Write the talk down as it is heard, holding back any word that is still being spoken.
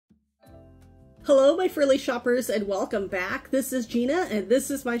Hello, my frilly shoppers, and welcome back. This is Gina, and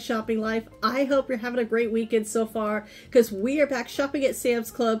this is my shopping life. I hope you're having a great weekend so far, because we are back shopping at Sam's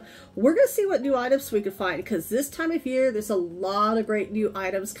Club. We're going to see what new items we can find, because this time of year, there's a lot of great new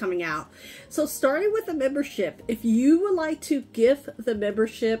items coming out. So starting with the membership, if you would like to gift the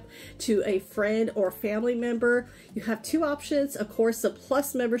membership to a friend or family member, you have two options. Of course, the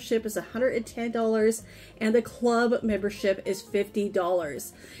Plus membership is $110, and the Club membership is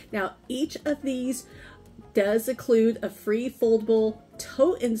 $50. Now, each of these does include a free foldable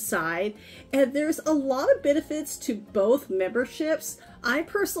tote inside, and there's a lot of benefits to both memberships. I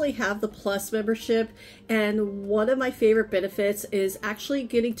personally have the Plus membership, and one of my favorite benefits is actually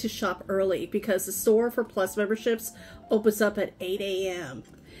getting to shop early because the store for Plus memberships opens up at 8 a.m.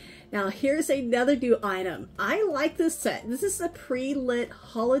 Now here's another new item. I like this set. This is the pre-lit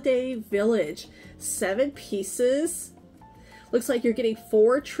Holiday Village, 7 pieces. Looks like you're getting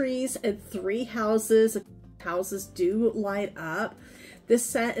 4 trees and 3 houses. Houses do light up. This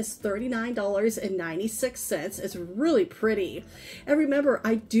set is $39.96. It's really pretty. And remember,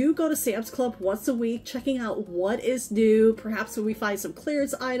 I do go to Sam's Club once a week, checking out what is new. Perhaps when we find some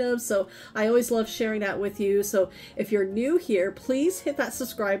clearance items. So I always love sharing that with you. So if you're new here, please hit that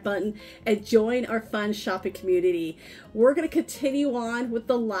subscribe button and join our fun shopping community. We're going to continue on with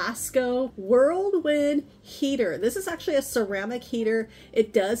the Lasko Whirlwind heater. This is actually a ceramic heater.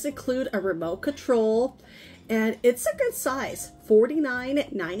 It does include a remote control. And it's a good size,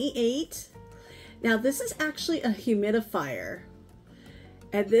 $49.98. Now this is actually a humidifier.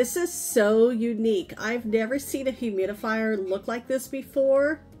 And this is so unique. I've never seen a humidifier look like this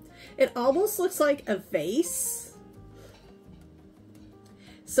before. It almost looks like a vase.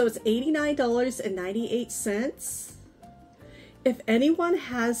 So it's $89.98. If anyone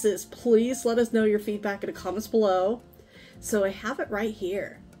has this, please let us know your feedback in the comments below. So I have it right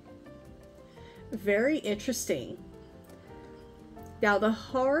here. Very interesting. Now the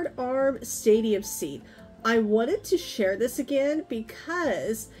hard arm stadium seat. I wanted to share this again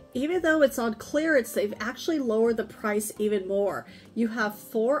because even though it's on clearance, they've actually lowered the price even more. You have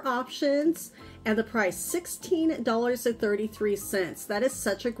 4 options and the price $16.33. That is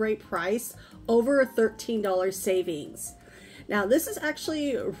such a great price, over a $13 savings. Now this is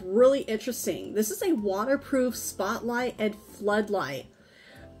actually really interesting. This is a waterproof spotlight and floodlight.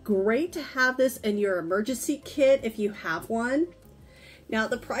 Great to have this in your emergency kit if you have one. Now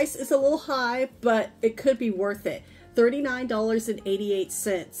the price is a little high, but it could be worth it.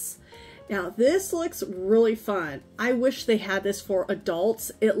 $39.88. Now this looks really fun. I wish they had this for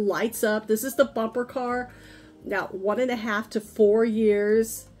adults. It lights up. This is the bumper car. Now 1.5 to 4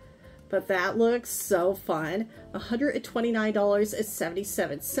 years, but that looks so fun.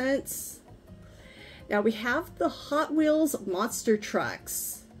 $129.77. Now we have the Hot Wheels monster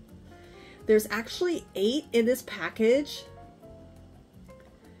trucks. There's actually 8 in this package.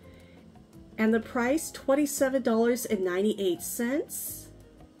 And the price, $27.98.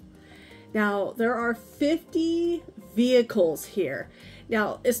 Now, there are 50 vehicles here.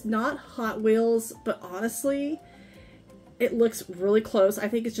 Now, it's not Hot Wheels, but honestly, it looks really close. I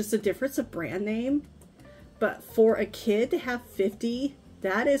think it's just a difference of brand name. But for a kid to have 50,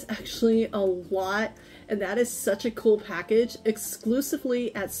 that is actually a lot, and that is such a cool package,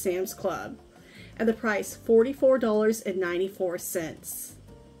 exclusively at Sam's Club. And the price, $44.94.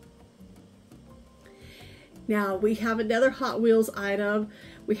 Now we have another Hot Wheels item.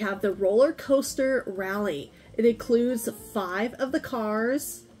 We have the Roller Coaster Rally. It includes 5 of the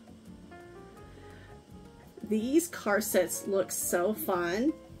cars. These car sets look so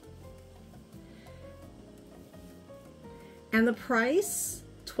fun. And the price,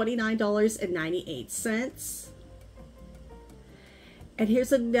 $29.98. And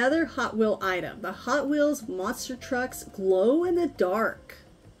here's another Hot Wheel item. The Hot Wheels Monster Trucks Glow in the Dark.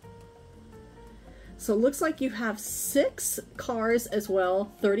 So it looks like you have 6 cars as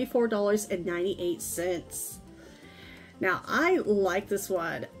well, $34.98. Now I like this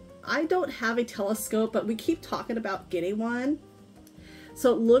one. I don't have a telescope, but we keep talking about getting one.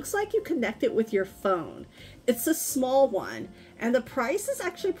 So it looks like you connect it with your phone. It's a small one, and the price is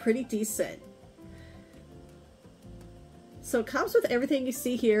actually pretty decent. So it comes with everything you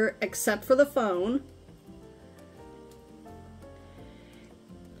see here except for the phone.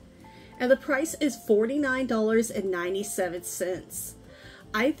 And the price is $49.97.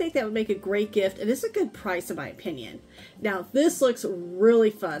 I think that would make a great gift, and it's a good price in my opinion. Now this looks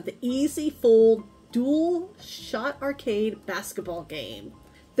really fun. The Easy Fold Dual Shot Arcade Basketball Game.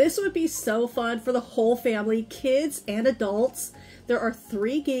 This would be so fun for the whole family, kids and adults. There are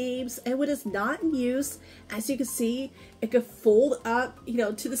 3 games, and when it's not in use, as you can see, it could fold up, you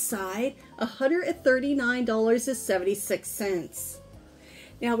know, to the side. $139.76.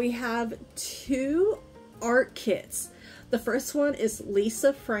 Now we have 2 art kits. The first one is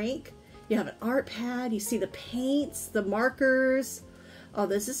Lisa Frank. You have an art pad, you see the paints, the markers. Oh,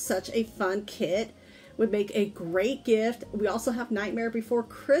 this is such a fun kit. Would make a great gift. We also have Nightmare Before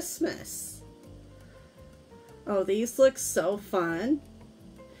Christmas. Oh, these look so fun.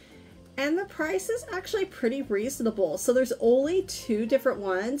 And the price is actually pretty reasonable. So there's only 2 different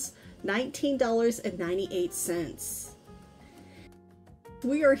ones, $19.98.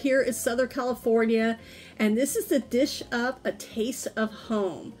 We are here in Southern California, and this is the Dish Up A Taste of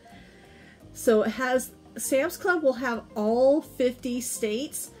Home. So it has, Sam's Club will have all 50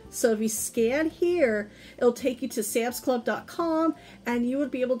 states. So if you scan here, it'll take you to samsclub.com and you would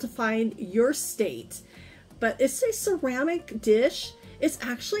be able to find your state. But it's a ceramic dish. It's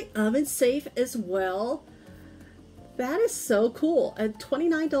actually oven safe as well. That is so cool. At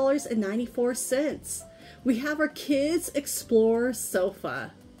 $29.94. We have our Kids Explore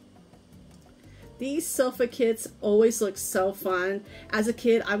sofa. These sofa kits always look so fun. As a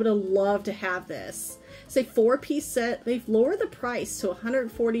kid, I would have loved to have this. It's a 4-piece set. They've lowered the price to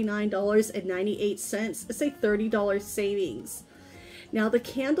 $149.98. It's a $30 savings. Now the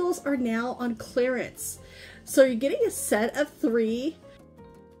candles are now on clearance. So you're getting a set of 3.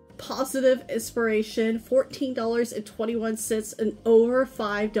 Positive Inspiration, $14.21, and over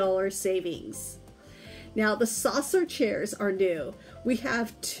 $5 savings. Now the saucer chairs are new. We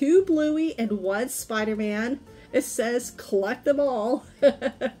have 2 Bluey and 1 Spider-Man. It says collect them all.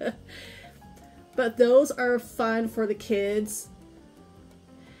 But those are fun for the kids.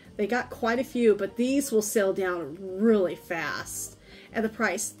 They got quite a few, but these will sell down really fast. And the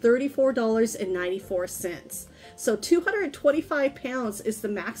price, $34.94. So 225 pounds is the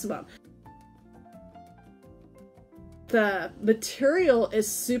maximum. The material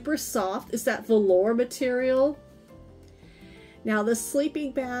is super soft. It's that velour material. Now the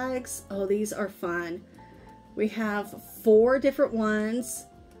sleeping bags, oh, these are fun. We have 4 different ones.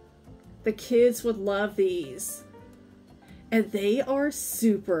 The kids would love these. And they are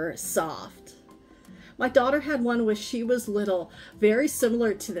super soft. My daughter had one when she was little, very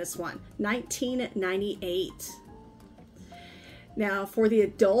similar to this one, $19.98. Now for the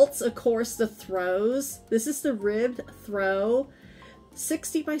adults, of course, the throws. This is the ribbed throw,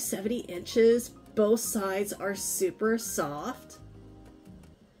 60 by 70 inches. Both sides are super soft.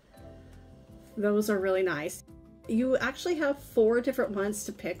 Those are really nice. You actually have 4 different ones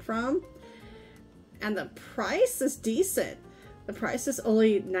to pick from. And the price is decent. The price is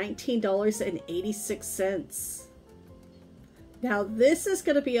only $19.86. Now this is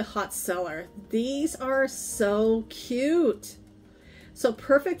going to be a hot seller. These are so cute. So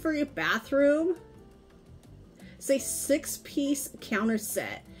perfect for your bathroom. It's a 6-piece counter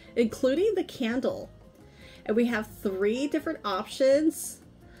set, including the candle. And we have 3 different options.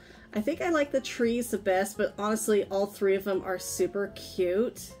 I think I like the trees the best, but honestly, all 3 of them are super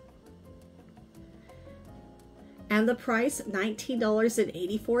cute. And the price,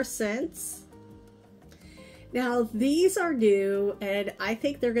 $19.84. Now these are new, and I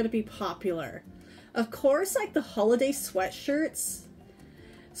think they're going to be popular. Of course, like the holiday sweatshirts.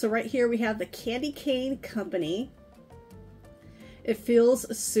 So right here we have the Candy Cane Company. It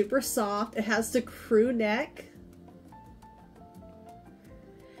feels super soft. It has the crew neck.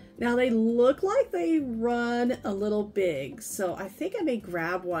 Now they look like they run a little big, so I think I may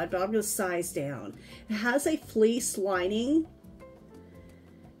grab one, but I'm going to size down. It has a fleece lining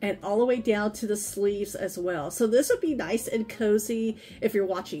and all the way down to the sleeves as well. So this would be nice and cozy if you're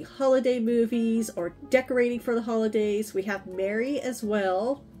watching holiday movies or decorating for the holidays. We have Merry as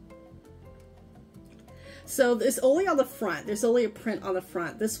well. So it's only on the front. There's only a print on the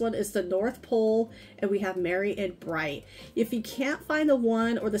front. This one is the North Pole, and we have Merry and Bright. If you can't find the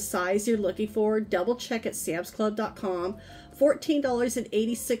one or the size you're looking for, double check at samsclub.com.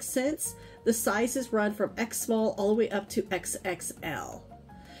 $14.86. The sizes run from X small all the way up to XXL.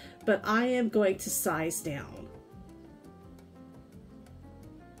 But I am going to size down.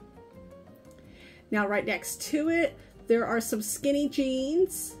 Now right next to it, there are some skinny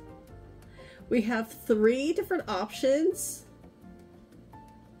jeans. We have 3 different options.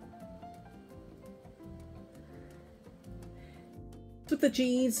 With the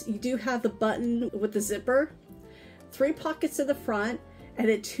jeans, you do have the button with the zipper, 3 pockets in the front, and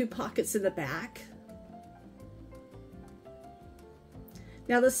then 2 pockets in the back.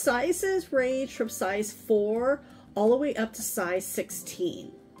 Now the sizes range from size 4 all the way up to size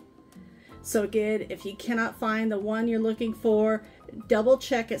 16. So again, if you cannot find the one you're looking for, double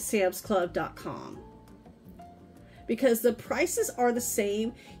check at samsclub.com. Because the prices are the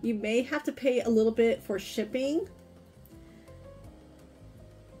same. You may have to pay a little bit for shipping.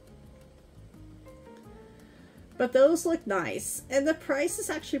 But those look nice. And the price is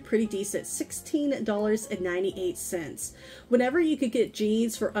actually pretty decent, $16.98. Whenever you could get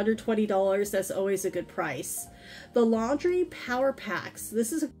jeans for under $20, that's always a good price. The Laundry Power Packs.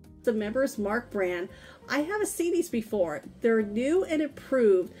 This is the Members Mark brand. I haven't seen these before. They're new and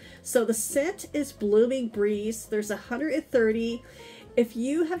improved. So the scent is Blooming Breeze. There's 130. If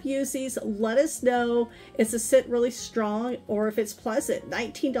you have used these, let us know. Is the scent really strong or if it's pleasant?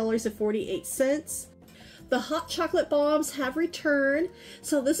 $19.48. The Hot Chocolate Bombs have returned.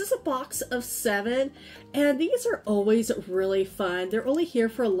 So this is a box of 7, and these are always really fun. They're only here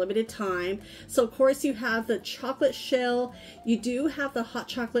for a limited time. So of course you have the chocolate shell. You do have the hot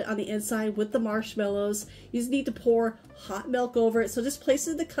chocolate on the inside with the marshmallows. You just need to pour hot milk over it. So just place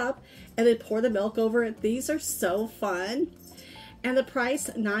it in the cup and then pour the milk over it. These are so fun. And the price,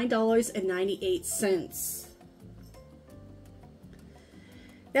 $9.98.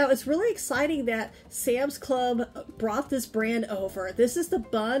 Now, it's really exciting that Sam's Club brought this brand over. This is the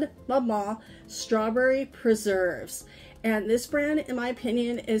Bun Mama Strawberry Preserves. And this brand, in my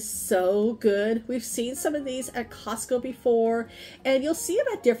opinion, is so good. We've seen some of these at Costco before, and you'll see them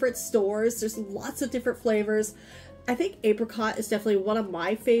at different stores. There's lots of different flavors. I think apricot is definitely one of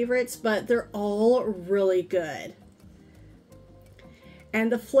my favorites, but they're all really good. And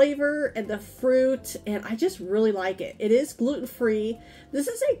the flavor and the fruit, and I just really like it. It is gluten-free. This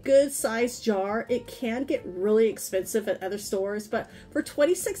is a good size jar. It can get really expensive at other stores, but for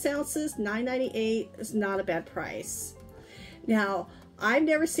 26 ounces, $9.98 is not a bad price. Now, I've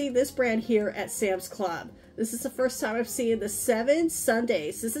never seen this brand here at Sam's Club. This is the first time I've seen the 7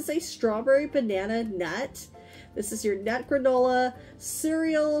 Sundays. This is a strawberry banana nut. This is your nut granola,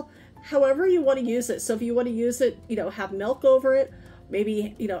 cereal, however you want to use it. So if you want to use it, have milk over it,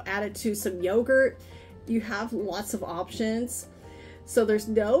 maybe, add it to some yogurt. You have lots of options. So there's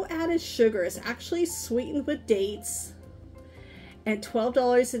no added sugar. It's actually sweetened with dates. And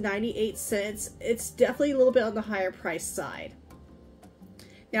 $12.98. It's definitely a little bit on the higher price side.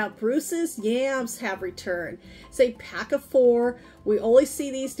 Now, Bruce's Yams have returned. It's a pack of 4. We only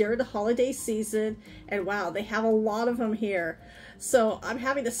see these during the holiday season. And wow, they have a lot of them here. So I'm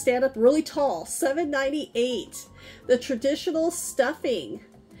having to stand up really tall. $7.98. The traditional stuffing.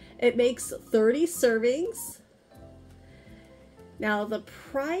 It makes 30 servings. Now the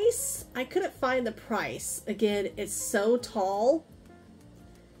price, I couldn't find the price. Again, it's so tall.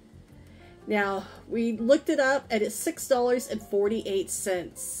 Now, we looked it up and it's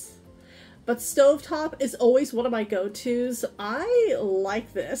 $6.48. But Stovetop is always one of my go-tos. I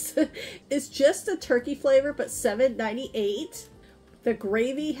like this. It's just a turkey flavor, but $7.98. The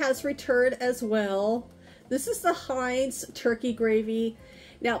gravy has returned as well. This is the Heinz turkey gravy.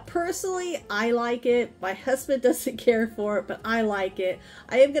 Now, personally, I like it. My husband doesn't care for it, but I like it.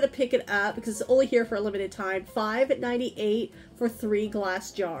 I am going to pick it up because it's only here for a limited time. $5.98 for 3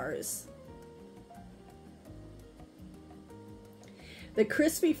 glass jars. The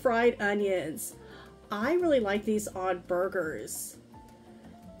crispy fried onions. I really like these on burgers,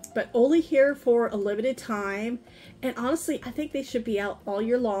 but only here for a limited time. And honestly, I think they should be out all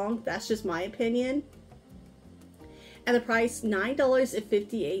year long. That's just my opinion. And the price,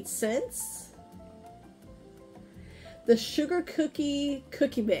 $9.58. The sugar cookie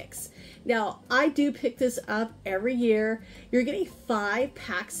mix. Now, I do pick this up every year. You're getting 5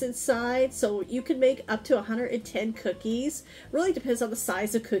 packs inside, so you can make up to 110 cookies. Really depends on the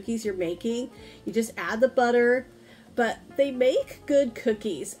size of cookies you're making. You just add the butter, but they make good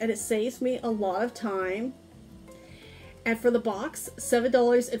cookies, and it saves me a lot of time. And for the box,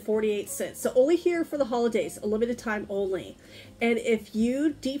 $7.48. So only here for the holidays, a limited time only. And if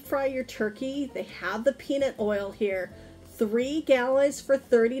you deep fry your turkey, they have the peanut oil here. 3 gallons for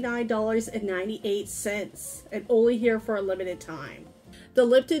 $39.98. And only here for a limited time. The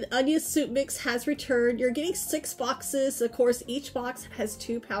Lipton Onion Soup Mix has returned. You're getting 6 boxes. Of course, each box has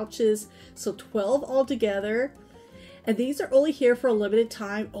 2 pouches, so 12 altogether. And these are only here for a limited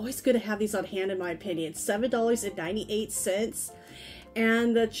time. Always good to have these on hand, in my opinion. $7.98.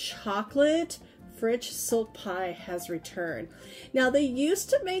 And the chocolate French silk pie has returned. Now, they used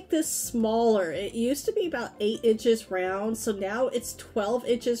to make this smaller. It used to be about 8 inches round. So now it's 12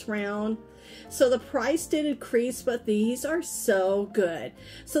 inches round. So the price did increase, but these are so good.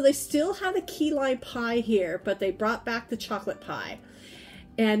 So they still have the key lime pie here, but they brought back the chocolate pie.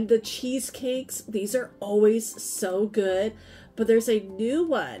 And the cheesecakes, these are always so good. But there's a new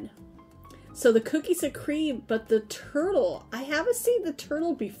one. So the cookies and cream, but the turtle, I haven't seen the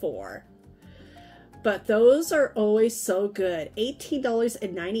turtle before. But those are always so good.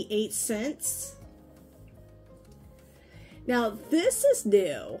 $18.98. Now this is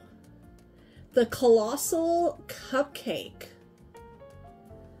new. The Colossal Cupcake.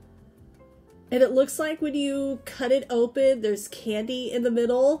 And it looks like when you cut it open, there's candy in the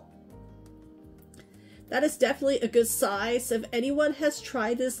middle. That is definitely a good size. If anyone has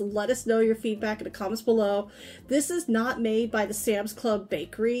tried this, let us know your feedback in the comments below. This is not made by the Sam's Club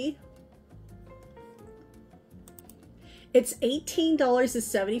Bakery. It's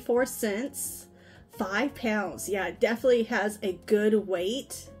 $18.74, 5 pounds. Yeah, it definitely has a good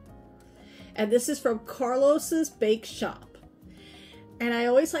weight. And this is from Carlos's Bake Shop. And I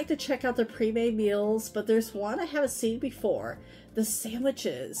always like to check out their pre-made meals, but there's one I haven't seen before, the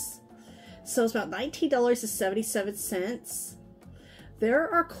sandwiches. So it's about $19.77. There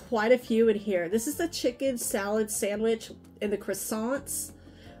are quite a few in here. This is the chicken salad sandwich in the croissants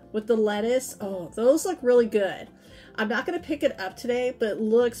with the lettuce. Oh, those look really good. I'm not going to pick it up today, but it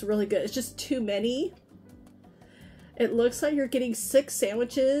looks really good. It's just too many. It looks like you're getting 6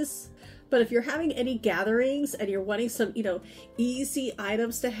 sandwiches. But if you're having any gatherings and you're wanting some, easy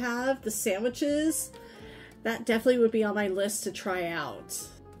items to have, the sandwiches, that definitely would be on my list to try out.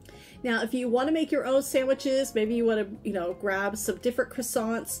 Now, if you want to make your own sandwiches, maybe you want to, grab some different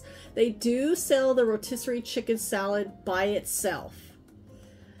croissants, they do sell the rotisserie chicken salad by itself.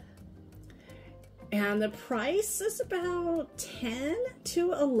 And the price is about $10 to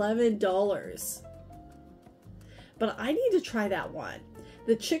 $11. But I need to try that one.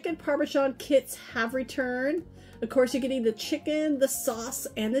 The chicken Parmesan kits have returned. Of course, you're getting the chicken, the sauce,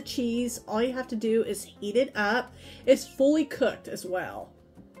 and the cheese. All you have to do is heat it up. It's fully cooked as well.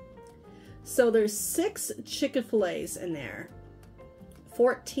 So there's 6 chicken fillets in there.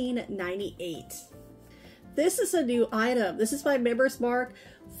 $14.98. This is a new item. This is by Members Mark.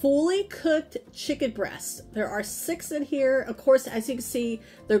 Fully cooked chicken breasts. There are 6 in here. Of course, as you can see,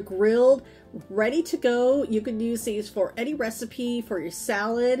 they're grilled, ready to go. You can use these for any recipe, for your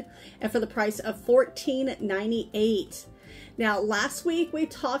salad, and for the price of $14.98. Now, last week we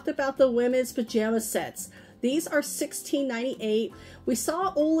talked about the women's pajama sets. These are $16.98. We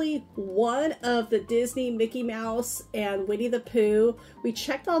saw only one of the Disney Mickey Mouse and Winnie the Pooh. We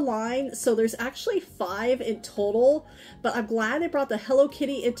checked online, so there's actually 5 in total, but I'm glad they brought the Hello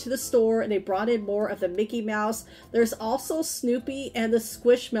Kitty into the store and they brought in more of the Mickey Mouse. There's also Snoopy and the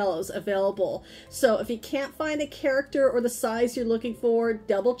Squishmallows available. So if you can't find a character or the size you're looking for,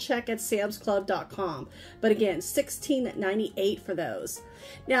 double check at samsclub.com. But again, $16.98 for those.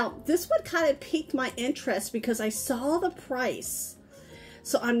 Now, this one kind of piqued my interest because I saw the price.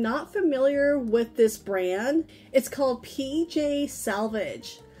 So I'm not familiar with this brand. It's called PJ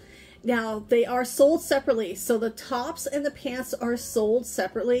Salvage. Now, they are sold separately. So the tops and the pants are sold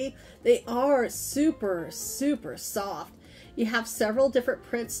separately. They are super, super soft. You have several different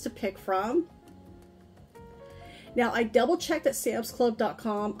prints to pick from. Now, I double checked at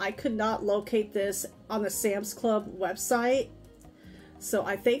samsclub.com. I could not locate this on the Sam's Club website. So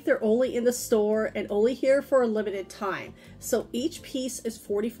I think they're only in the store and only here for a limited time. So each piece is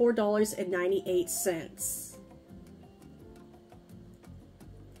 $44.98.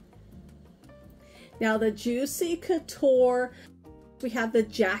 Now the Juicy Couture, we have the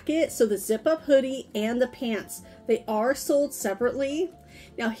jacket, so the zip-up hoodie and the pants. They are sold separately.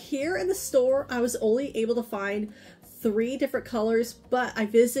 Now here in the store, I was only able to find 3 different colors, but I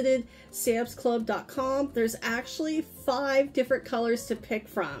visited samsclub.com. There's actually 5 different colors to pick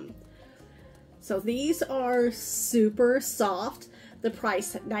from. So these are super soft. The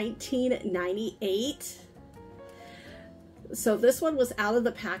price $19.98. So this one was out of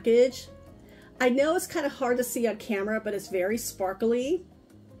the package. I know it's kind of hard to see on camera, but it's very sparkly.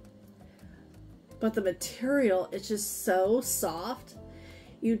 But the material is just so soft.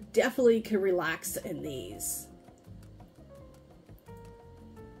 You definitely can relax in these.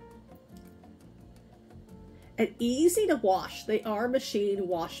 And easy to wash. They are machine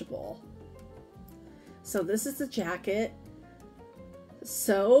washable. So this is the jacket.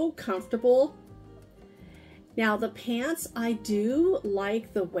 So comfortable. Now the pants, I do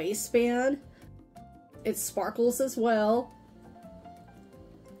like the waistband. It sparkles as well.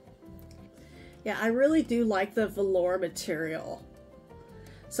 Yeah, I really do like the velour material.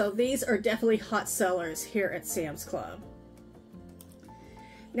 So these are definitely hot sellers here at Sam's Club.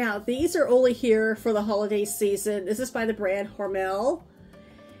 Now, these are only here for the holiday season. This is by the brand Hormel.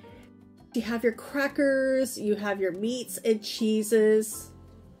 You have your crackers, you have your meats and cheeses.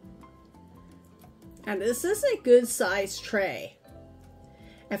 And this is a good size tray.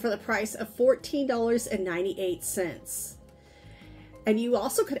 and for the price of $14.98. And you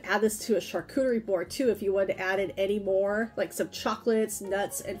also could add this to a charcuterie board too if you wanted to add in any more, like some chocolates,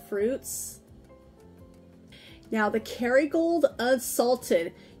 nuts, and fruits. Now the Kerrygold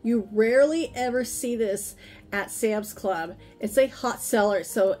Unsalted, you rarely ever see this at Sam's Club. It's a hot seller,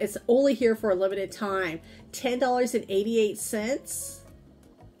 so it's only here for a limited time. $10.88.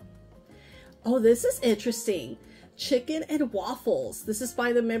 Oh, this is interesting. Chicken and waffles. This is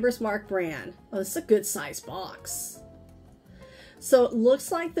by the Members Mark brand. Oh, this is a good size box. So it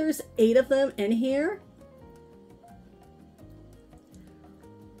looks like there's 8 of them in here.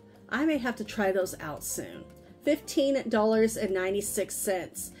 I may have to try those out soon.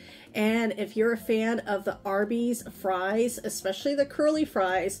 $15.96. And if you're a fan of the Arby's fries, especially the curly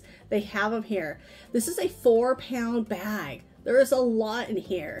fries, they have them here. This is a 4-pound bag. There is a lot in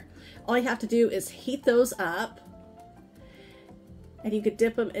here. All you have to do is heat those up, and you could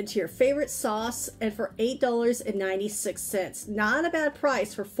dip them into your favorite sauce, and for $8.96. Not a bad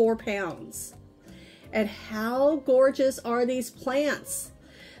price for 4 pounds. And how gorgeous are these plants?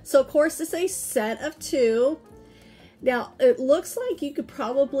 So of course it's a set of 2. Now it looks like you could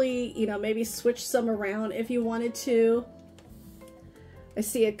probably, you know, maybe switch some around if you wanted to. I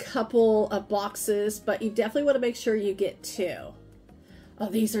see a couple of boxes, but you definitely want to make sure you get 2. Oh,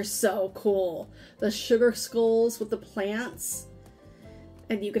 these are so cool. The sugar skulls with the plants.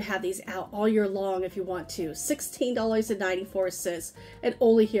 And you could have these out all year long if you want to. $16.94 and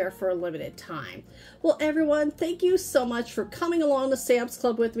only here for a limited time. Well, everyone, thank you so much for coming along to Sam's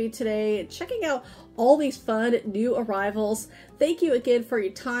Club with me today and checking out all these fun new arrivals. Thank you again for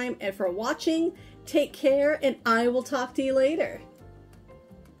your time and for watching. Take care, and I will talk to you later.